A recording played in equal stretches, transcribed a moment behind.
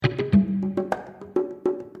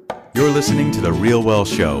You're listening to The Real Well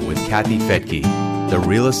Show with Kathy Fettke, the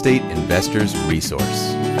real estate investor's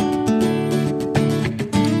resource.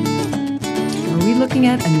 Are we looking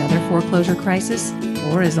at another foreclosure crisis?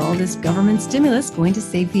 Or is all this government stimulus going to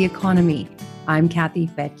save the economy? I'm Kathy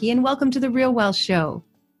Fettke, and welcome to The Real Well Show.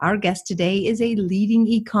 Our guest today is a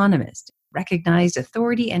leading economist, recognized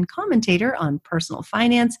authority and commentator on personal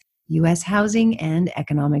finance, U.S. housing, and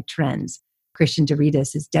economic trends. Christian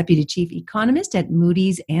Derides is Deputy Chief Economist at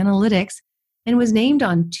Moody's Analytics and was named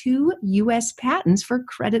on 2 U.S. patents for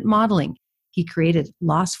credit modeling. He created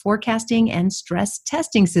loss forecasting and stress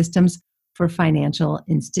testing systems for financial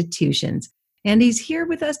institutions. And he's here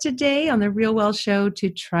with us today on The Real Well Show to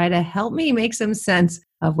try to help me make some sense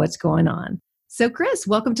of what's going on. So, Chris,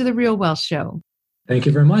 welcome to The Real Well Show. Thank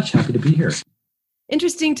you very much. Happy to be here.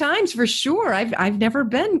 Interesting times for sure. I've never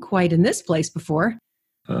been quite in this place before.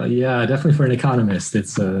 Yeah, definitely for an economist.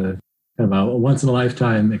 It's kind of a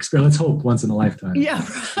once-in-a-lifetime experience. Let's hope once in a lifetime. Yeah,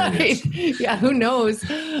 right. Yeah, who knows?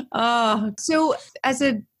 So as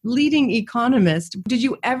a leading economist, did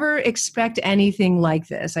you ever expect anything like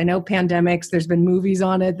this? I know pandemics, there's been movies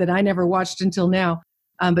on it that I never watched until now.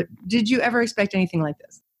 But did you ever expect anything like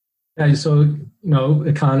this? Yeah, so,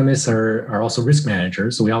 economists are also risk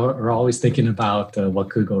managers. So we are always thinking about what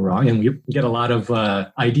could go wrong. And we get a lot of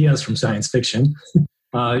ideas from science fiction.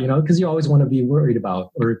 Because you always want to be worried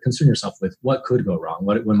about or concern yourself with what could go wrong.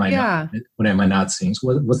 What am I not seeing?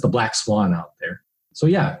 So what's the black swan out there? So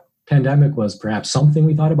yeah, pandemic was perhaps something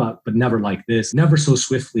we thought about, but never like this, never so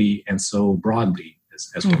swiftly and so broadly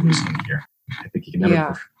as what we're seeing here. I think you can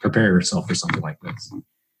never prepare yourself for something like this.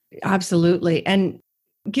 Absolutely. And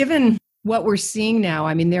given what we're seeing now,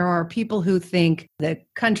 I mean, there are people who think the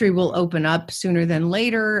country will open up sooner than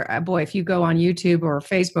later. Boy, if you go on YouTube or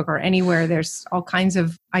Facebook or anywhere, there's all kinds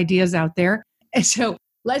of ideas out there. And so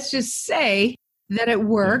let's just say that it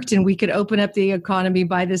worked and we could open up the economy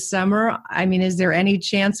by this summer. I mean, is there any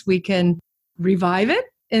chance we can revive it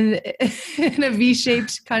in a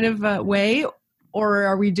V-shaped kind of way? Or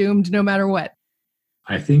are we doomed no matter what?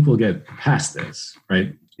 I think we'll get past this,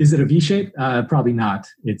 right? Is it a V-shape? Probably not.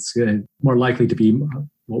 It's more likely to be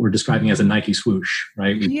what we're describing as a Nike swoosh,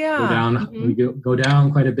 right? We go down, we go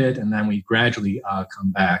down quite a bit, and then we gradually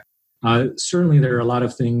come back. Certainly, there are a lot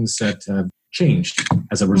of things that have changed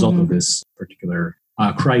as a result of this particular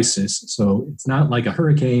crisis. So it's not like a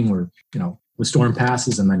hurricane where the storm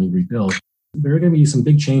passes and then you rebuild. There are going to be some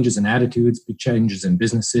big changes in attitudes, big changes in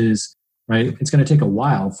businesses, right? It's going to take a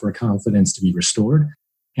while for confidence to be restored.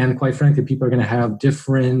 And quite frankly, people are going to have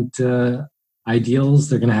different ideals.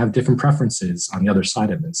 They're going to have different preferences on the other side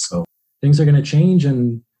of this. So things are going to change.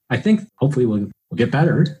 And I think hopefully we'll get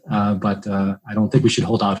better. But I don't think we should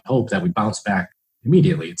hold out hope that we bounce back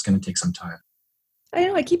immediately. It's going to take some time.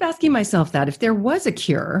 I keep asking myself that if there was a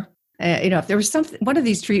cure, if there was one of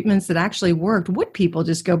these treatments that actually worked, would people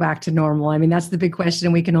just go back to normal? I mean, that's the big question.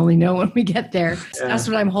 And we can only know when we get there. Yeah. That's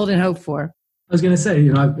what I'm holding hope for. I was going to say,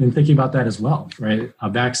 I've been thinking about that as well, right? A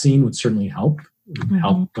vaccine would certainly help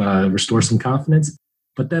restore some confidence.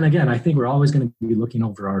 But then again, I think we're always going to be looking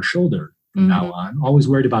over our shoulder from now on, always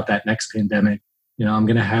worried about that next pandemic. I'm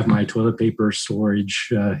going to have my toilet paper storage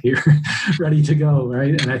here ready to go,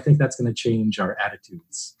 right? And I think that's going to change our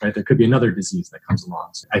attitudes, right? There could be another disease that comes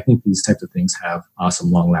along. So I think these types of things have some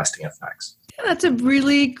long-lasting effects. Yeah, that's a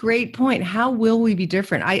really great point. How will we be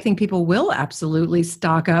different? I think people will absolutely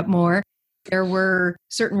stock up more. There were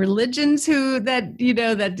certain religions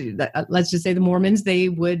that let's just say the Mormons, they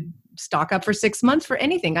would stock up for 6 months for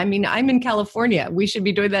anything. I mean, I'm in California. We should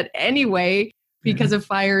be doing that anyway because of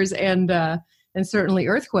fires and certainly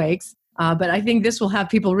earthquakes. But I think this will have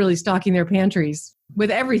people really stocking their pantries with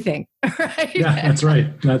everything. Right? Yeah, that's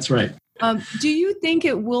right. That's right. Do you think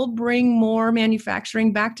it will bring more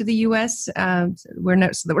manufacturing back to the U.S. So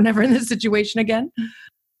that we're never in this situation again?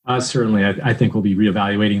 Certainly, I think we'll be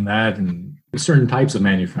reevaluating that and certain types of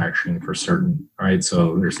manufacturing for certain, right?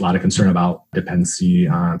 So there's a lot of concern about dependency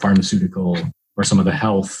on pharmaceutical or some of the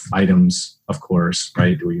health items, of course,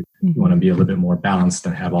 right? You want to be a little bit more balanced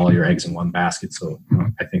and have all your eggs in one basket. So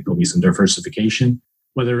I think there'll be some diversification,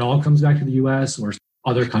 whether it all comes back to the U.S. or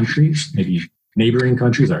other countries, maybe neighboring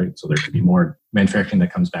countries. Right? So there could be more manufacturing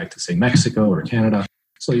that comes back to, say, Mexico or Canada.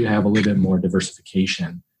 So you have a little bit more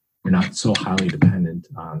diversification. You're not so highly dependent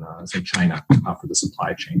on, say, China for the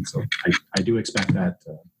supply chain. So I do expect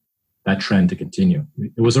that trend to continue.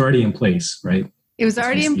 It was already in place, right? It was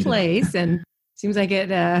already in place, and seems like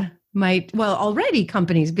it might. Well, already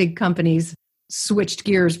big companies, switched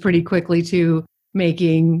gears pretty quickly to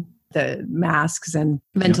making the masks and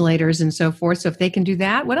ventilators and so forth. So if they can do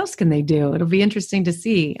that, what else can they do? It'll be interesting to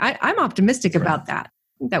see. I'm optimistic about that.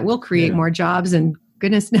 that will create more jobs, and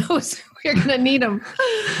goodness knows we're going to need them.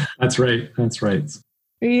 That's right. That's right.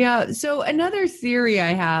 Yeah. So another theory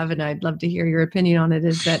I have, and I'd love to hear your opinion on it,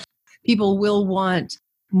 is that people will want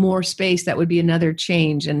more space. That would be another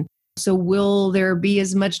change. And so will there be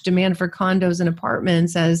as much demand for condos and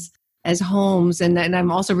apartments as homes? And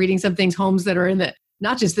I'm also reading some things, homes that are in the,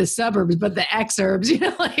 not just the suburbs, but the exurbs,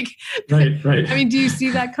 like. Right. I mean, do you see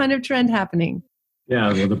that kind of trend happening?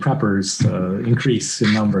 Yeah, well, the preppers increase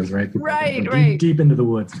in numbers, right? Right. Deep into the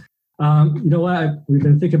woods. You know what? We've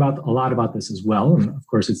been thinking a lot about this as well. And of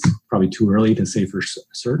course, it's probably too early to say for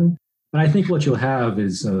certain. But I think what you'll have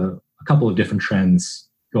is a couple of different trends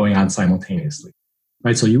going on simultaneously,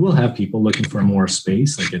 right? So you will have people looking for more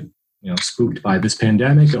space, like get spooked by this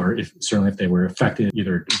pandemic, or if they were affected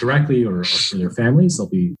either directly or for their families, they'll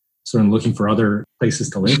be sort of looking for other places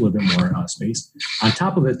to live, a little bit more space. On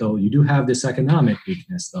top of it, though, you do have this economic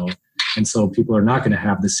weakness, though. And so people are not going to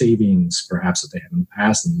have the savings, perhaps, that they had in the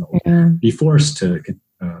past, and they'll be forced to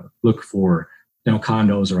look for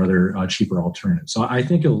condos or other cheaper alternatives. So I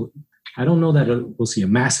think I don't know that we'll see a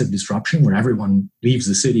massive disruption where everyone leaves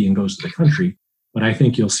the city and goes to the country, but I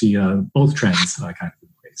think you'll see both trends kind of in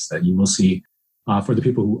place. That you will see for the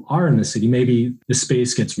people who are in the city, maybe the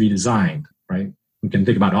space gets redesigned, right? We can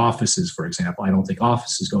think about offices, for example. I don't think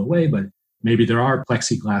offices go away, but maybe there are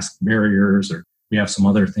plexiglass barriers, or we have some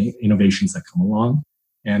other innovations that come along.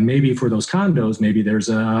 And maybe for those condos, maybe there's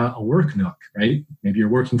a work nook, right? Maybe you're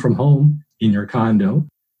working from home in your condo.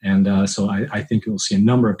 And so I think you'll see a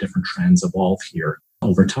number of different trends evolve here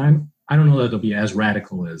over time. I don't know that they'll be as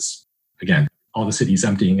radical as, again, all the cities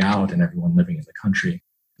emptying out and everyone living in the country.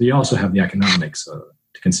 But you also have the economics to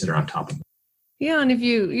consider on top of it. Yeah, and if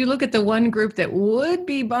you look at the one group that would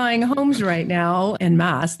be buying homes right now en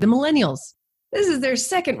masse, the millennials. This is their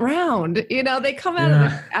second round. They come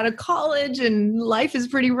out of college and life is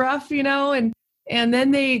pretty rough, and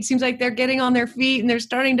then it seems like they're getting on their feet and they're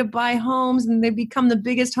starting to buy homes, and they become the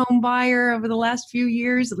biggest home buyer over the last few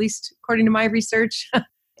years, at least according to my research.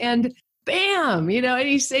 And bam,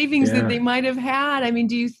 any savings that they might have had. I mean,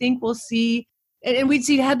 do you think we'll see, and we'd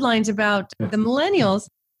see headlines about the millennials,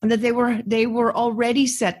 that they were already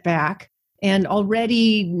set back and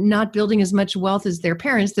already not building as much wealth as their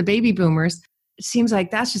parents, the baby boomers. It seems like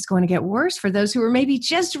that's just going to get worse for those who are maybe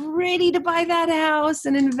just ready to buy that house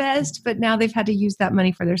and invest, but now they've had to use that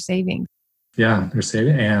money for their savings. Yeah, they're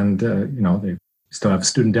saving, and they still have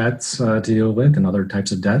student debts to deal with and other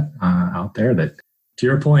types of debt out there. That, to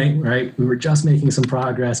your point, right? We were just making some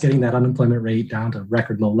progress, getting that unemployment rate down to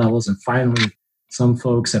record low levels, and finally, some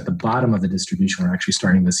folks at the bottom of the distribution are actually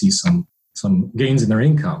starting to see some gains in their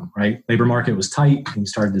income. Right, labor market was tight, and you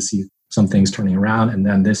started to see some things turning around, and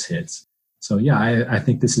then this hits. So yeah, I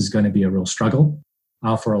think this is going to be a real struggle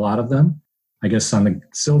for a lot of them. I guess on the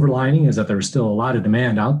silver lining is that there's still a lot of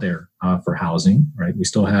demand out there for housing, right? We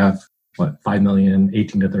still have, 5 million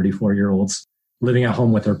 18 to 34-year-olds living at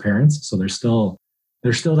home with their parents. So there's still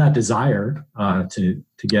that desire to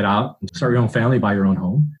get out and start your own family, buy your own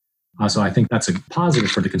home. So I think that's a positive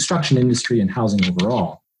for the construction industry and housing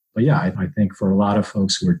overall. But yeah, I think for a lot of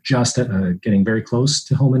folks who are just getting very close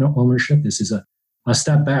to home ownership, this is a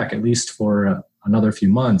step back, at least for another few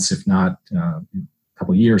months, if not a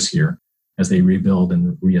couple of years here, as they rebuild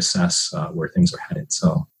and reassess where things are headed.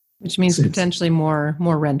 So, which means potentially more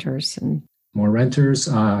renters and more renters,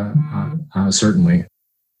 certainly.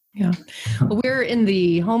 Yeah, well, we're in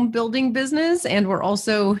the home building business, and we're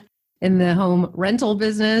also in the home rental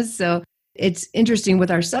business. So it's interesting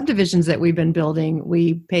with our subdivisions that we've been building.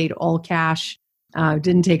 We paid all cash.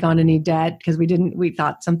 Didn't take on any debt because we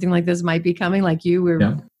thought something like this might be coming. Like you, we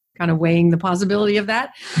were kind of weighing the possibility of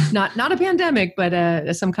that. Not a pandemic,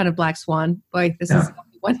 but some kind of black swan. Boy, this is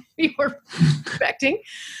what we were expecting.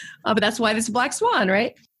 But that's why this is black swan,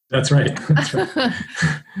 right? That's right.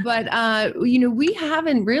 But, we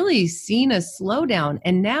haven't really seen a slowdown.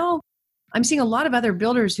 And now I'm seeing a lot of other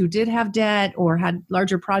builders who did have debt or had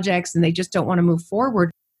larger projects and they just don't want to move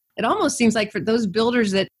forward. It almost seems like for those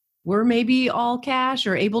builders that were maybe all cash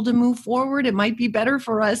or able to move forward, it might be better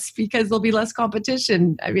for us because there'll be less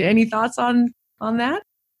competition. I mean, any thoughts on that?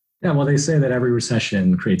 Yeah, well, they say that every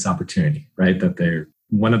recession creates opportunity, right? That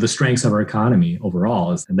one of the strengths of our economy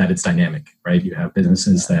overall is that it's dynamic, right? You have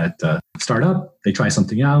businesses that start up, they try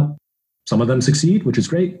something out. Some of them succeed, which is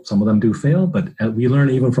great. Some of them do fail, but we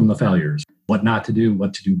learn even from the failures, what not to do,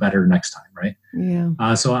 what to do better next time, right?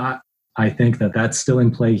 Yeah. So I think that that's still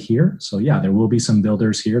in play here. So yeah, there will be some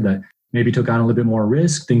builders here that maybe took on a little bit more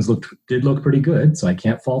risk. Things did look pretty good, so I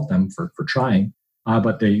can't fault them for trying.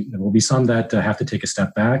 But there will be some that have to take a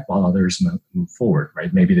step back while others move forward,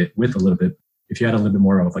 right? Maybe with a little bit if you had a little bit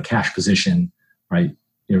more of a cash position, right,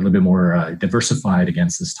 you're a little bit more diversified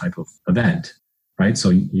against this type of event, right? So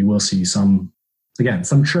you will see some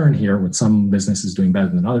churn here with some businesses doing better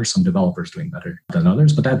than others, some developers doing better than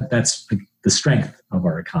others. But that's the strength of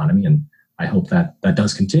our economy. And I hope that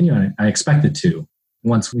does continue. And I expect it to.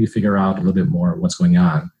 Once we figure out a little bit more what's going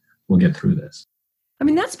on, we'll get through this. I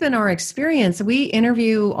mean, that's been our experience. We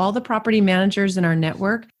interview all the property managers in our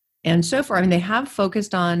network. And so far, I mean, they have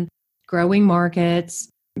focused on growing markets,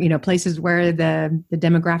 places where the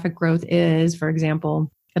demographic growth is, for example,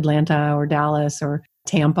 Atlanta or Dallas or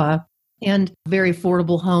Tampa, and very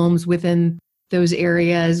affordable homes within those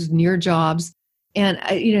areas near jobs. And,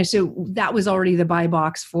 so that was already the buy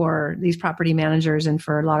box for these property managers and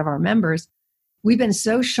for a lot of our members. We've been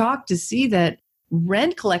so shocked to see that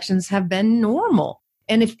rent collections have been normal.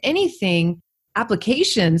 And if anything,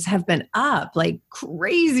 applications have been up like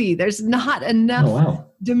crazy. There's not enough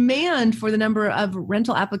demand for the number of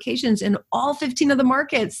rental applications in all 15 of the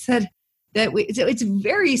markets so it's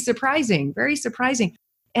very surprising, very surprising.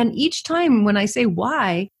 And each time when I say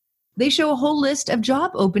why, they show a whole list of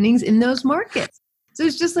job openings in those markets. So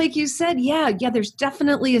it's just like you said, yeah, there's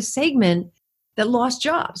definitely a segment that lost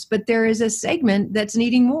jobs, but there is a segment that's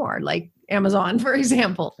needing more, like Amazon, for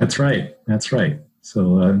example. That's right.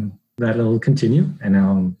 So that'll continue.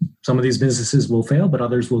 And some of these businesses will fail, but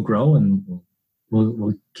others will grow and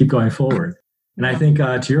we'll keep going forward. And I think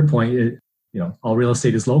to your point, all real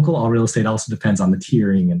estate is local. All real estate also depends on the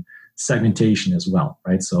tiering and segmentation as well,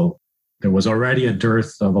 right? So there was already a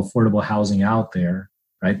dearth of affordable housing out there,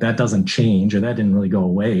 right? That doesn't change, or that didn't really go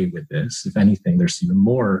away with this. If anything, there's even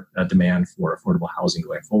more demand for affordable housing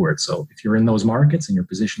going forward. So if you're in those markets and you're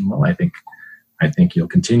positioned well, I think you'll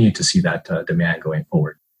continue to see that demand going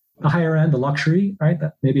forward. The higher end, the luxury, right?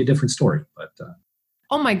 That may be a different story, but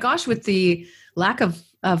oh my gosh, with the lack of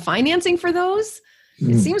financing for those,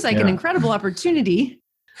 it seems like an incredible opportunity.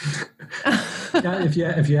 Yeah,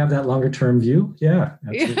 if you have that longer term view, yeah.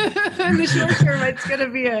 In the short term, it's going to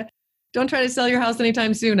be don't try to sell your house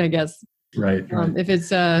anytime soon, I guess. Right. If it's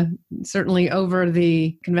certainly over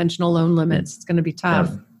the conventional loan limits, it's going to be tough.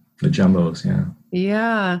 Yeah, the jumbos, yeah.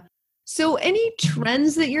 Yeah. So any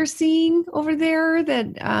trends that you're seeing over there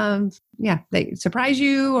that, they surprise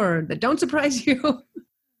you or that don't surprise you?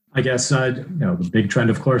 I guess, the big trend,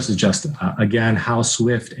 of course, is just, again, how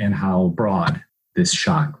swift and how broad this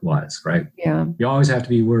shock was, right? Yeah. You always have to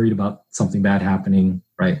be worried about something bad happening,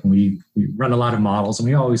 right? And we run a lot of models and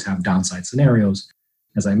we always have downside scenarios,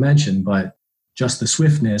 as I mentioned, but just the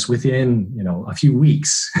swiftness within, a few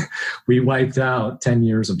weeks, we wiped out 10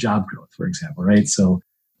 years of job growth, for example, right? So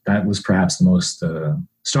that was perhaps the most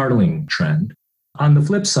startling trend. On the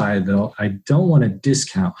flip side, though, I don't want to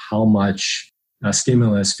discount how much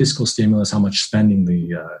fiscal stimulus, how much spending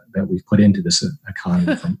that we've put into this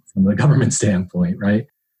economy from the government standpoint, right?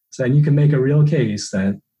 So then you can make a real case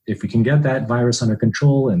that if we can get that virus under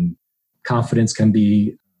control and confidence can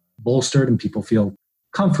be bolstered and people feel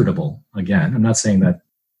comfortable again. I'm not saying that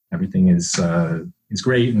everything is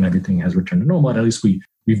great and everything has returned to normal, but at least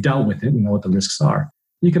we've dealt with it. We know what the risks are.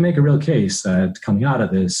 You can make a real case that coming out of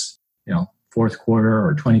this, fourth quarter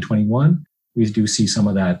or 2021, we do see some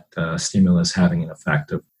of that stimulus having an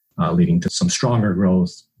effect of leading to some stronger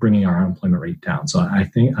growth, bringing our unemployment rate down. So I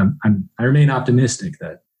think I remain optimistic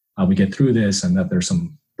that we get through this and that there's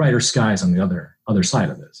some brighter skies on the other side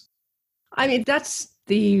of this. I mean, that's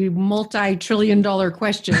the multi-trillion-dollar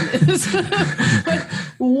question.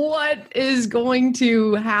 What is going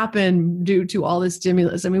to happen due to all this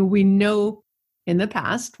stimulus? I mean, we know in the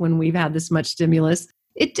past when we've had this much stimulus,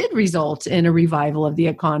 it did result in a revival of the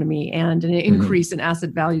economy and an increase in asset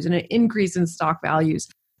values and an increase in stock values.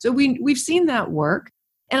 So we've seen that work.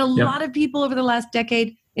 And a lot of people over the last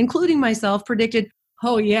decade, including myself, predicted,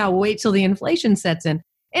 wait till the inflation sets in.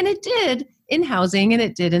 And it did in housing and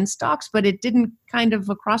it did in stocks, but it didn't kind of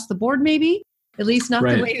across the board, maybe, at least not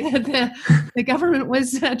the way that the government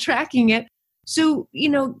was tracking it. So,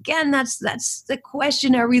 again, that's the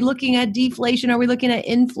question. Are we looking at deflation? Are we looking at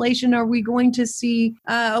inflation? Are we going to see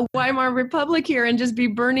a Weimar Republic here and just be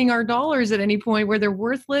burning our dollars at any point where they're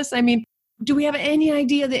worthless? I mean, do we have any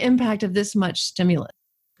idea the impact of this much stimulus?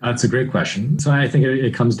 That's a great question. So I think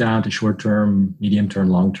it comes down to short-term, medium-term,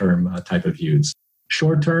 long-term type of views.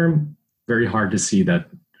 Short-term, very hard to see that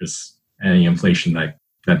there's any inflation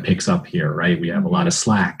that picks up here, right? We have a lot of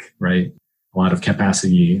slack, right? A lot of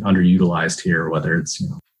capacity underutilized here, whether it's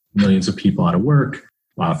millions of people out of work,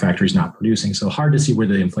 a lot of factories not producing. So hard to see where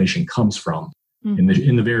the inflation comes from in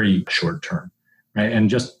the very short term, right? And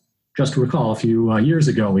just to recall, a few years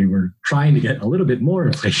ago, we were trying to get a little bit more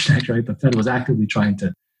inflation, right? The Fed was actively trying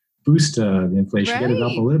to boost the inflation, get it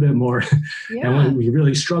up a little bit more. Yeah. And we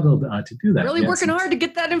really struggled to do that. Really working hard to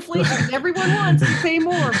get that inflation. Everyone wants to pay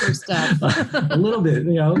more for stuff. A little bit,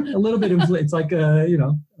 a little bit. It's like, a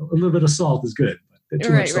little bit of salt is good. But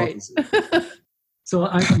too much salt is good. So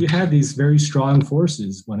you had these very strong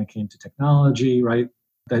forces when it came to technology, right?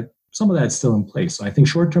 That some of that's still in place. So I think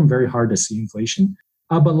short term, very hard to see inflation.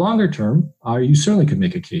 But longer term, you certainly could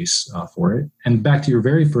make a case for it. And back to your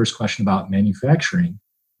very first question about manufacturing,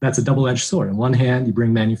 that's a double-edged sword. On one hand, you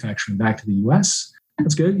bring manufacturing back to the U.S.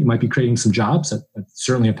 That's good. You might be creating some jobs. That's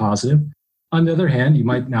certainly a positive. On the other hand, you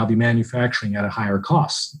might now be manufacturing at a higher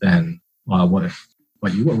cost than what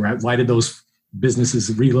you were. Why did those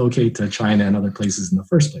businesses relocate to China and other places in the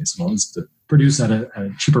first place? Well, it's to produce at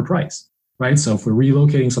a cheaper price, right? So if we're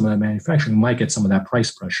relocating some of that manufacturing, we might get some of that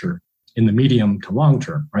price pressure in the medium to long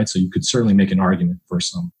term, right? So you could certainly make an argument for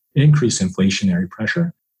some increased inflationary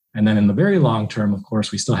pressure. And then in the very long term, of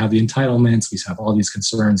course, we still have the entitlements. We have all these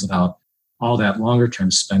concerns about all that longer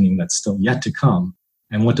term spending that's still yet to come.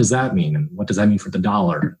 And what does that mean? And what does that mean for the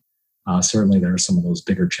dollar? Certainly, there are some of those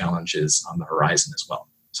bigger challenges on the horizon as well.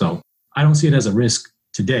 So I don't see it as a risk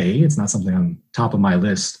today. It's not something on top of my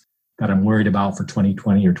list that I'm worried about for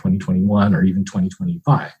 2020 or 2021 or even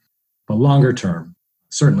 2025. But longer term,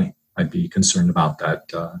 certainly, I'd be concerned about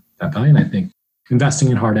that value. And I think investing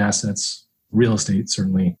in hard assets, real estate,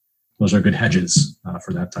 certainly, those are good hedges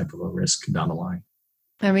for that type of a risk down the line.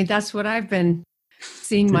 I mean, that's what I've been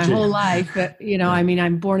seeing my whole life. But, I mean,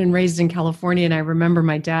 I'm born and raised in California, and I remember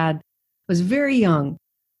my dad was very young,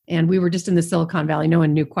 and we were just in the Silicon Valley. No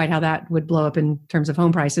one knew quite how that would blow up in terms of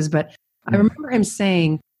home prices. But I remember him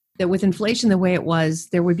saying that with inflation the way it was,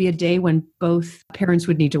 there would be a day when both parents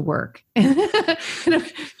would need to work.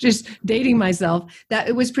 Just dating myself, that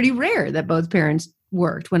it was pretty rare that both parents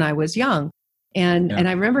worked when I was young. And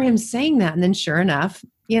I remember him saying that. And then sure enough,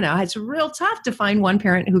 it's real tough to find one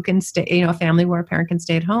parent who can stay, a family where a parent can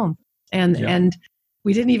stay at home. And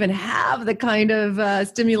we didn't even have the kind of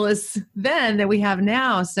stimulus then that we have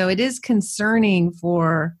now. So it is concerning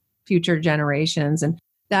for future generations. And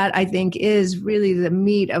that, I think, is really the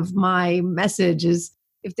meat of my message is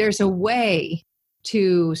if there's a way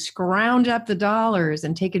to scrounge up the dollars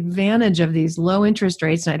and take advantage of these low interest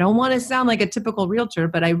rates. And I don't want to sound like a typical realtor,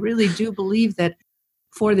 but I really do believe that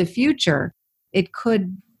for the future, it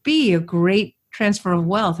could be a great transfer of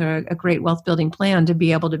wealth or a great wealth building plan to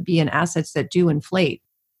be able to be in assets that do inflate.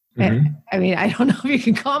 Mm-hmm. I mean, I don't know if you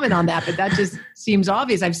can comment on that, but that just seems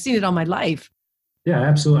obvious. I've seen it all my life. Yeah,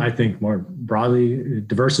 absolutely. I think more broadly,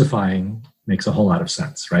 diversifying makes a whole lot of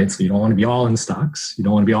sense, right? So you don't want to be all in stocks. You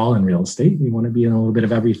don't want to be all in real estate. You want to be in a little bit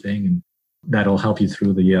of everything, and that'll help you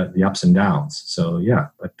through the ups and downs. So yeah,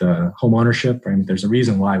 but home ownership, I mean, there's a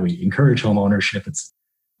reason why we encourage home ownership. It's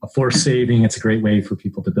a forced saving. It's a great way for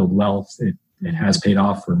people to build wealth. It has paid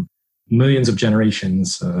off for millions of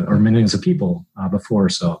generations or millions of people before.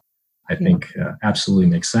 So I think absolutely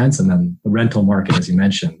makes sense. And then the rental market, as you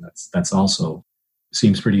mentioned, that's also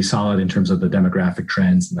seems pretty solid in terms of the demographic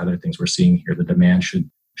trends and other things we're seeing here. The demand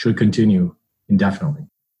should continue indefinitely.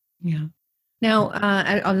 Yeah. Now,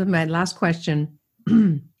 my last question.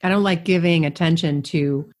 I don't like giving attention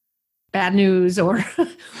to bad news or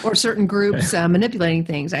certain groups manipulating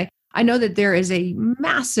things. I know that there is a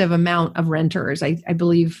massive amount of renters. I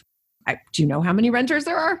believe. Do you know how many renters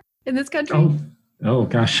there are in this country? Oh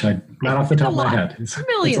gosh, not off the top of my head.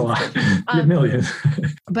 Millions. It's a lot. Millions.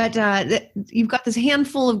 But you've got this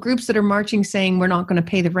handful of groups that are marching saying we're not going to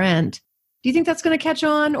pay the rent. Do you think that's going to catch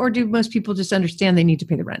on, or do most people just understand they need to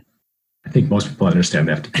pay the rent? I think most people understand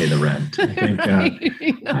they have to pay the rent. I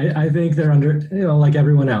think, I think they're under, like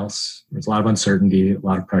everyone else, there's a lot of uncertainty, a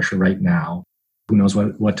lot of pressure right now. Who knows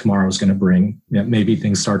what tomorrow is going to bring? Maybe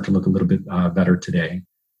things start to look a little bit better today.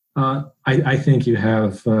 I think you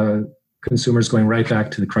have consumers going right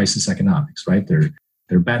back to the crisis economics, right?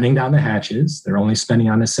 They're battening down the hatches. They're only spending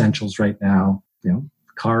on essentials right now.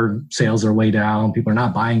 Car sales are way down. People are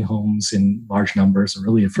not buying homes in large numbers. They're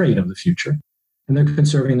really afraid of the future. And they're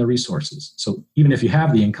conserving the resources. So even if you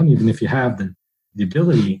have the income, even if you have the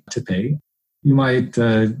ability to pay, you might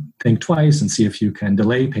think twice and see if you can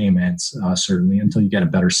delay payments, certainly, until you get a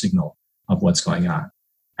better signal of what's going on.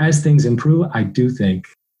 As things improve, I do think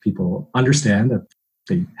people understand that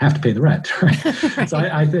they have to pay the rent. Right? Right. So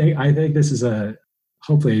I think this is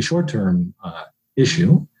hopefully a short-term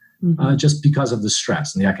issue, just because of the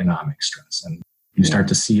stress and the economic stress. And you start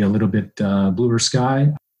to see a little bit bluer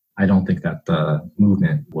sky. I don't think that the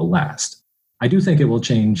movement will last. I do think it will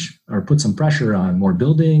change or put some pressure on more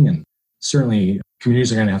building, and certainly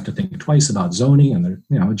communities are going to have to think twice about zoning.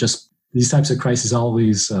 And just these types of crises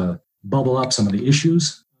always bubble up some of the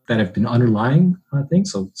issues that have been underlying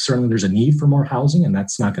things. So certainly there's a need for more housing, and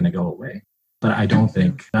that's not going to go away. But I don't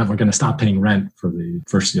think that we're going to stop paying rent for the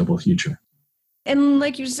foreseeable future. And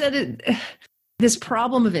like you said, this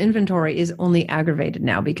problem of inventory is only aggravated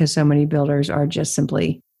now because so many builders are just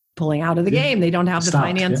simply pulling out of the game. They don't have the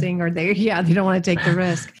financing or they don't want to take the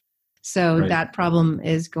risk. So that problem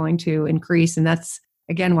is going to increase. And that's,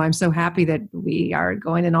 again, why I'm so happy that we are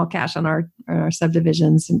going in all cash on our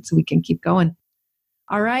subdivisions, and so we can keep going.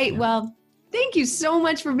 All right. Well, thank you so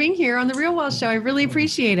much for being here on The Real Wealth Show. I really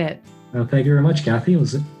appreciate it. Well, thank you very much, Kathy. It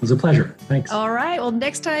was a pleasure. Thanks. All right. Well,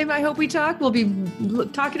 next time I hope we talk, we'll be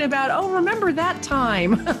talking about, remember that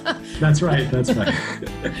time. That's right.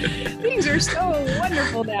 Things are so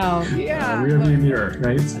wonderful now. Yeah. Rearview mirror,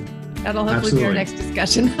 right? That'll hopefully be our next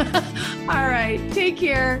discussion. All right. Take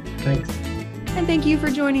care. Thanks. And thank you for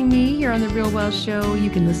joining me here on The Real Wealth Show. You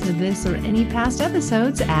can listen to this or any past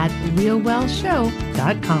episodes at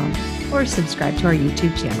realwealthshow.com or subscribe to our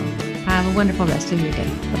YouTube channel. Have a wonderful rest of your day.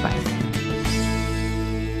 Bye-bye.